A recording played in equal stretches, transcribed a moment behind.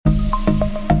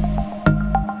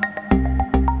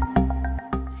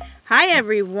Hi,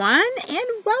 everyone, and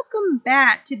welcome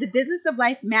back to the Business of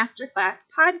Life Masterclass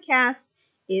podcast.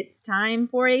 It's time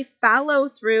for a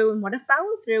follow-through, and what a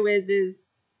follow-through is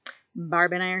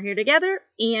Barb and I are here together,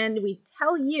 and we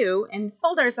tell you and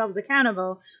hold ourselves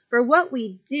accountable for what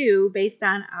we do based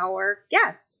on our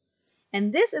guests.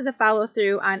 And this is a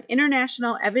follow-through on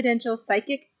international evidential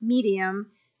psychic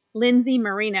medium, Lindsay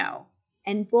Marino.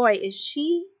 And boy, is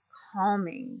she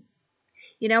calming.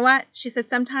 You know what? She says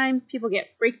sometimes people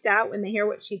get freaked out when they hear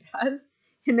what she does,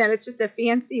 and that it's just a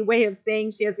fancy way of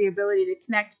saying she has the ability to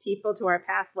connect people to our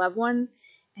past loved ones.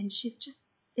 And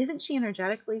isn't she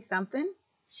energetically something?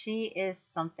 She is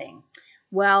something.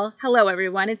 Well, hello,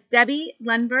 everyone. It's Debbie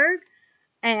Lundberg,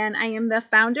 and I am the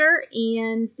founder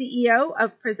and CEO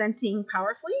of Presenting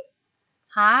Powerfully.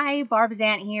 Hi, Barb's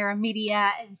aunt here,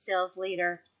 media and sales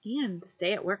leader. And the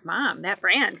Stay at Work Mom, that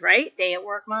brand, right? Stay at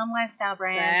Work Mom lifestyle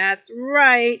brand. That's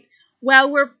right. Well,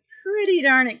 we're pretty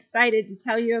darn excited to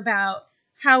tell you about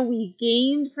how we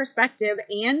gained perspective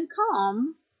and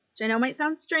calm, which I know might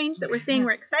sound strange that we're saying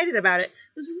we're excited about it.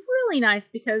 It was really nice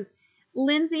because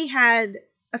Lindsay had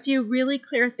a few really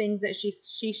clear things that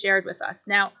she shared with us.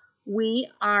 Now, we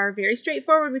are very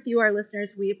straightforward with you, our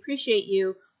listeners. We appreciate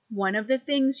you. One of the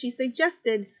things she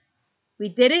suggested, we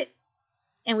did it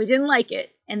and we didn't like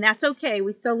it. And that's okay.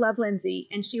 We still love Lindsay.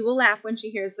 And she will laugh when she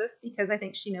hears this because I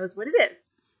think she knows what it is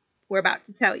we're about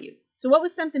to tell you. So what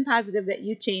was something positive that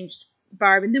you changed,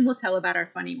 Barb? And then we'll tell about our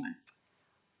funny one.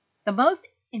 The most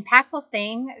impactful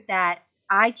thing that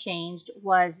I changed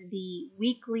was the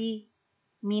weekly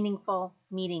meaningful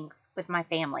meetings with my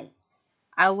family.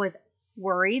 I was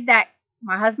worried that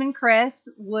my husband, Chris,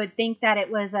 would think that it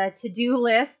was a to-do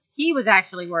list. He was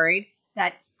actually worried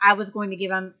that I was going to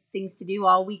give him things to do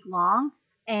all week long.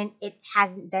 And it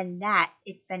hasn't been that.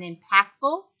 It's been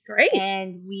impactful. Great.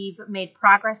 And we've made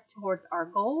progress towards our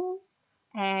goals.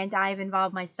 And I've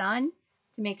involved my son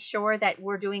to make sure that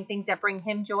we're doing things that bring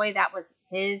him joy. That was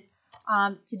his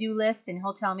to-do list. And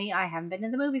he'll tell me, I haven't been to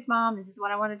the movies, Mom. This is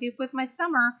what I want to do with my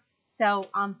summer. So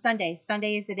Sunday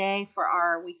is the day for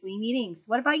our weekly meetings.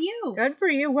 What about you? Good for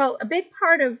you. Well, a big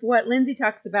part of what Lindsay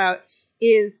talks about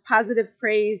is positive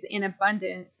praise and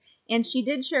abundance. And she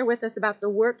did share with us about the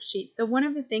worksheet. So one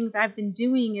of the things I've been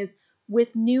doing is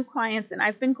with new clients, and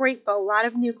I've been grateful, a lot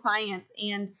of new clients.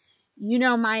 And you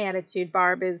know my attitude,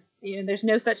 Barb, is there's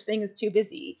no such thing as too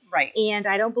busy. Right. And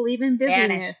I don't believe in busyness.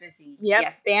 Banish busy. Yep,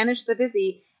 yes. Banish the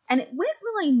busy. And it went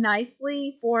really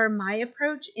nicely for my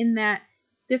approach in that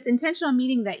this intentional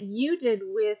meeting that you did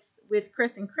with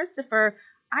Chris and Christopher,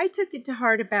 I took it to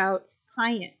heart about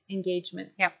client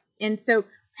engagements. Yep. And so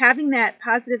having that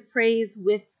positive praise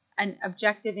with an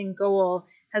objective and goal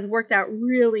has worked out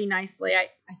really nicely. I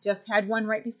just had one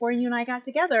right before you and I got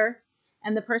together,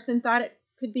 and the person thought it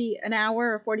could be an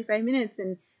hour or 45 minutes,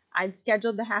 and I'd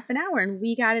scheduled the half an hour, and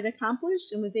we got it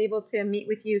accomplished and was able to meet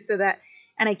with you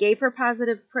and I gave her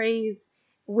positive praise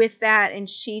with that, and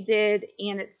she did,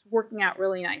 and it's working out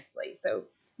really nicely. So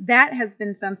that has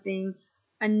been something.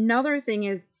 Another thing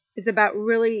is about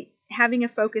really having a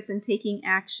focus and taking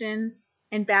action,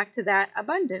 and back to that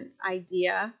abundance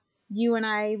idea. You and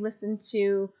I listened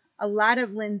to a lot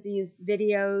of Lindsay's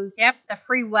videos. Yep, the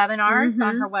free webinars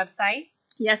on her website.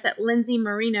 Yes, at Lindsay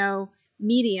Marino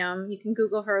Medium. You can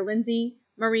Google her, Lindsay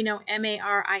Marino,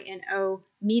 Marino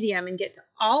Medium, and get to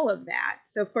all of that.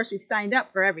 So, of course, we've signed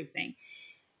up for everything.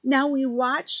 Now, we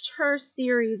watched her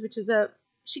series, which is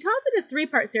she calls it a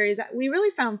 3-part series. We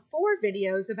really found 4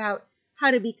 videos about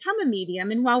how to become a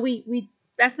medium. And while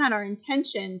that's not our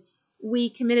intention,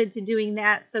 we committed to doing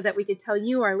that so that we could tell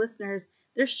you, our listeners,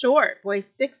 they're short,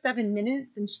 6-7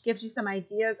 minutes, and she gives you some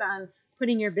ideas on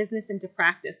putting your business into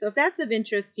practice. So if that's of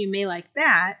interest, you may like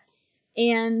that.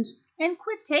 And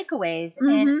quick takeaways.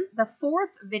 And the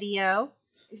 4th video,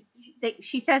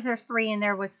 she says there's 3 and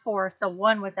there was 4, so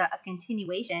 1 was a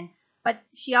continuation. But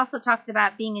she also talks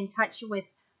about being in touch with,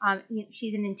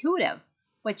 she's an intuitive,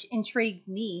 which intrigues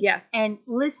me. Yes. And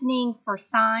listening for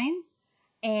signs.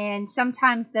 And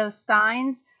sometimes those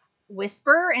signs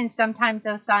whisper and sometimes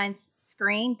those signs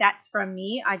scream. That's from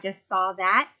me. I just saw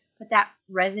that, but that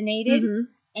resonated.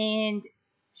 And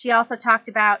she also talked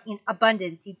about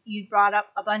abundance. You brought up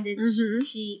abundance.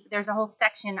 There's a whole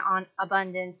section on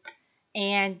abundance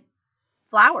and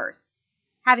flowers.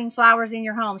 Having flowers in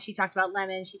your home. She talked about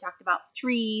lemons. She talked about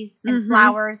trees and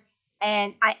flowers.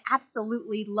 And I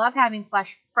absolutely love having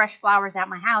fresh flowers at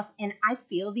my house. And I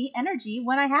feel the energy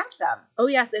when I have them. Oh,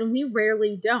 yes. And we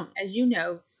rarely don't. As you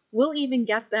know, we'll even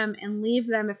get them and leave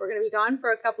them if we're going to be gone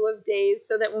for a couple of days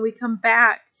so that when we come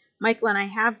back, Michael and I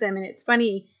have them. And it's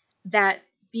funny that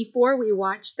before we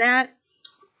watched that,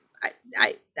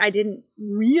 I didn't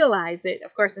realize it,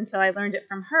 of course, until I learned it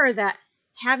from her, that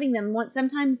having them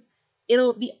sometimes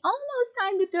it'll be almost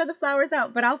time to throw the flowers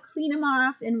out, but I'll clean them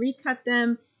off and recut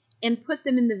them and put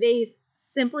them in the vase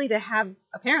simply to have,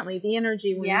 apparently, the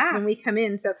energy when we come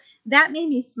in. So that made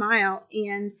me smile.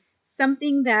 And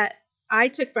something that I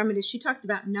took from it is she talked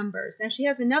about numbers. Now she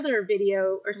has another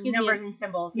video, or excuse me, numbers and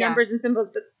symbols. Numbers and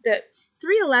symbols, but the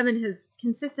 311 has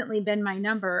consistently been my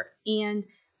number, and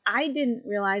I didn't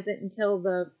realize it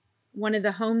until one of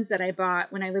the homes that I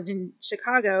bought when I lived in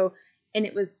Chicago, and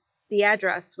the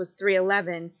address was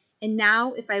 311. And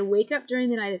now if I wake up during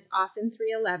the night, it's often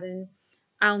 311.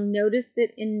 I'll notice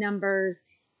it in numbers,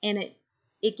 and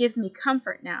it gives me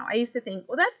comfort now. I used to think,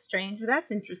 well, that's strange, or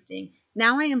that's interesting.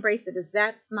 Now I embrace it as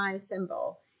that's my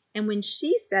symbol. And when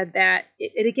she said that,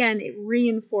 it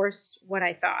reinforced what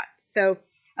I thought. So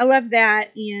I love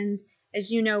that. And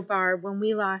as you know, Barb, when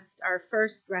we lost our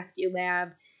first rescue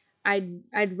lab,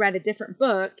 I'd read a different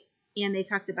book, and they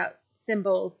talked about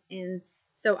symbols. And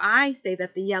so I say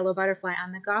that the yellow butterfly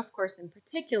on the golf course in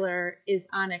particular is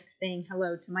Onyx saying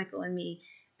hello to Michael and me.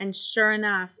 And sure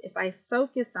enough, if I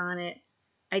focus on it,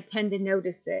 I tend to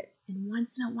notice it. And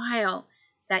once in a while,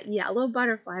 that yellow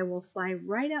butterfly will fly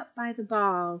right up by the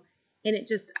ball. And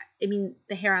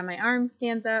the hair on my arm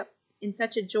stands up in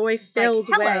such a joy-filled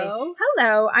way.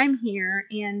 Hello, I'm here.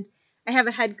 And I have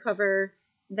a head cover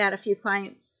that a few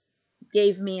clients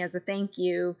gave me as a thank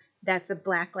you. That's a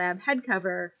black lab head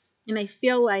cover. And I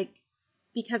feel like,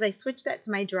 because I switched that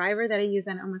to my driver that I use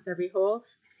on almost every hole,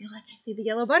 I feel like I see the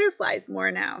yellow butterflies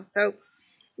more now. So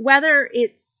whether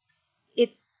it's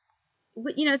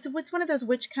one of those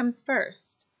which comes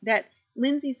first, that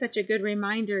Lindsay's such a good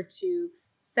reminder to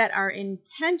set our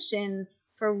intention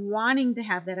for wanting to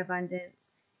have that abundance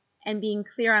and being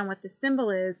clear on what the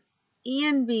symbol is,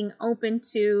 and being open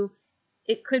to,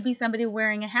 it could be somebody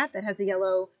wearing a hat that has a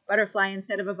yellow butterfly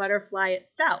instead of a butterfly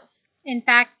itself. In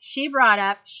fact, she brought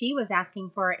up she was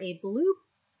asking for a blue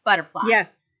butterfly.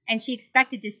 Yes. And she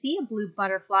expected to see a blue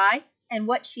butterfly, and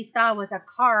what she saw was a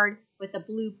card with a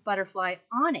blue butterfly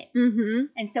on it. Mm-hmm.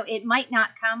 And so it might not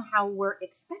come how we're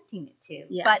expecting it to.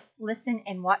 Yes. But listen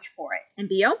and watch for it. And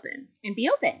be open.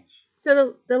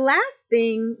 So the last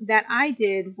thing that I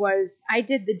did was I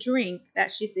did the drink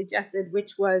that she suggested,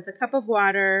 which was a cup of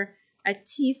water, a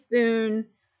teaspoon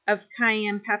of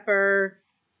cayenne pepper,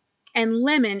 and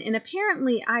lemon. And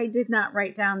apparently I did not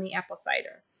write down the apple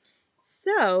cider.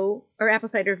 Or apple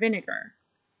cider vinegar.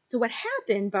 So what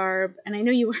happened, Barb, and I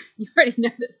know you already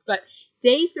know this, but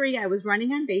day 3, I was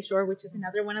running on Bayshore, which is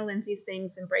another one of Lindsay's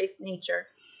things, embrace nature.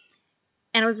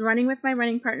 And I was running with my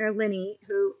running partner, Linny,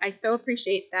 who I so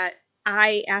appreciate that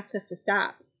I asked us to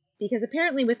stop. Because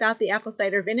apparently without the apple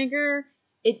cider vinegar,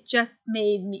 it just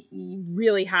made me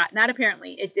really hot. Not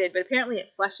apparently, it did, but apparently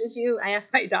it flushes you. I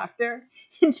asked my doctor,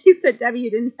 and she said, Debbie,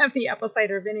 you didn't have the apple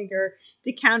cider vinegar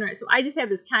to counter it. So I just had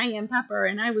this cayenne pepper,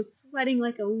 and I was sweating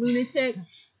like a lunatic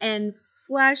and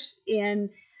flushed, and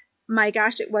my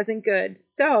gosh, it wasn't good.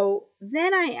 So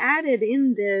then I added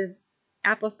in the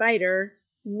apple cider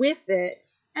with it,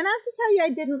 and I have to tell you, I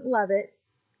didn't love it.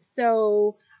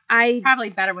 So it's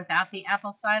probably better without the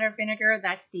apple cider vinegar.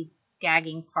 That's the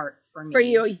gagging part for me. For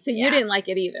you. So you didn't like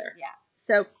it either. Yeah.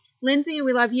 So Lindsay,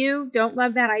 we love you. Don't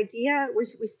love that idea.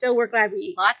 We're glad we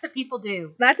eat. Lots of people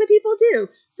do.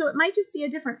 So it might just be a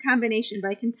different combination, but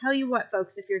I can tell you what,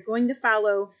 folks, if you're going to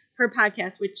follow her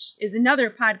podcast, which is another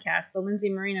podcast, the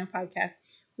Lindsay Marino podcast,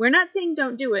 we're not saying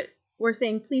don't do it. We're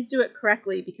saying please do it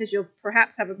correctly, because you'll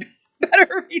perhaps have a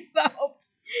better result.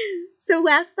 So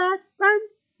last thoughts, Barb?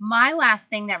 My last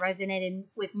thing that resonated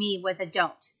with me was a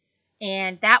don't.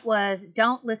 And that was,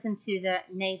 don't listen to the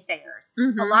naysayers.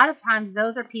 Mm-hmm. A lot of times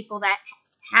those are people that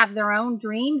have their own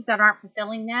dreams that aren't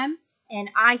fulfilling them.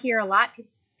 And I hear a lot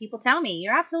people tell me,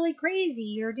 you're absolutely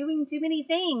crazy. You're doing too many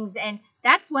things. And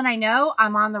that's when I know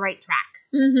I'm on the right track.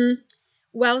 Mm-hmm.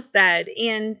 Well said.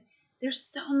 And there's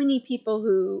so many people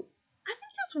who I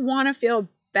think just want to feel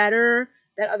better,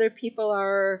 that other people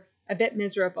are a bit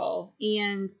miserable.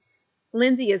 And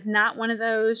Lindsay is not one of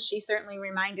those. She certainly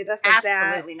reminded us of that.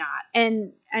 Absolutely not.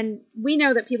 And we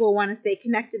know that people want to stay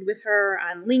connected with her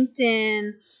on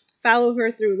LinkedIn, follow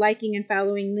her through liking and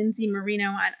following Lindsay Marino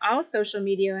on all social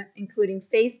media, including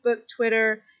Facebook,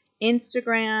 Twitter,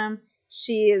 Instagram.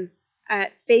 She is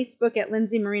at Facebook at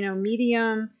Lindsay Marino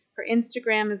Medium. Her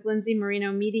Instagram is Lindsay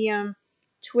Marino Medium.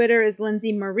 Twitter is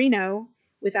Lindsay Marino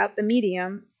without the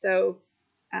medium. So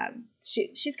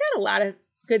she's got a lot of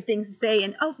good things to say.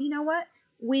 And you know what?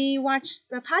 We watched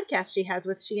the podcast she has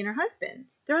with she and her husband.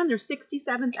 They're on their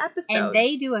 67th episode. And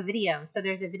they do a video. So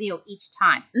there's a video each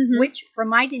time, mm-hmm. which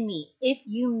reminded me, if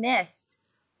you missed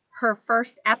her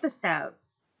first episode,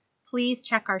 please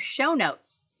check our show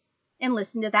notes and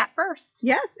listen to that first.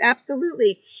 Yes,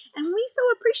 absolutely. And we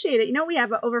so appreciate it. We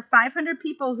have over 500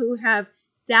 people who have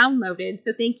downloaded.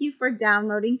 So thank you for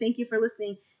downloading. Thank you for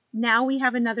listening. Now we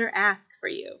have another ask for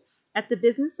you. At the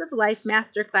Business of Life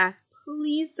Masterclass,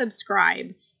 please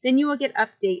subscribe. Then you will get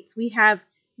updates. We have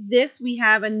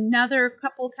another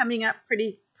couple coming up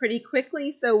pretty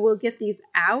quickly. So we'll get these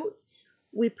out.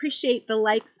 We appreciate the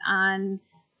likes on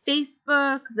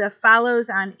Facebook, the follows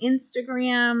on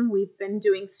Instagram. We've been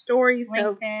doing stories.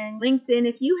 LinkedIn. So LinkedIn.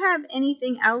 If you have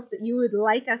anything else that you would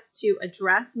like us to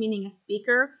address, meaning a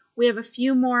speaker, we have a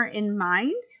few more in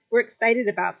mind. We're excited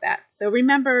about that. So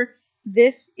remember,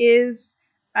 this is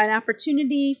an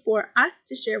opportunity for us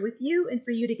to share with you and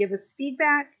for you to give us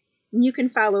feedback. And you can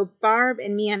follow Barb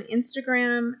and me on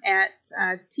Instagram at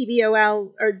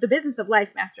TBOL, or the Business of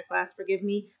Life Masterclass,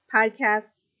 podcast.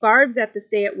 Barb's at the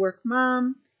Stay at Work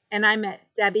Mom, and I'm at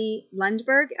Debbie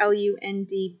Lundberg, Lundberg.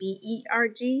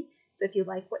 So if you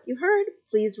like what you heard,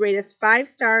 please rate us 5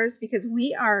 stars, because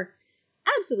we are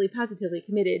absolutely positively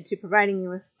committed to providing you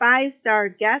with 5-star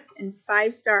guests and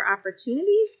 5-star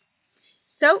opportunities.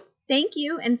 So thank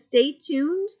you, and stay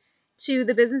tuned to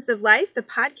The Business of Life, the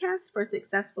podcast for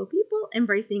successful people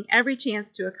embracing every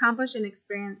chance to accomplish and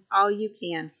experience all you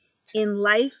can in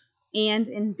life and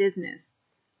in business.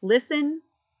 Listen,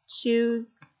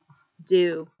 choose,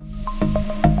 do.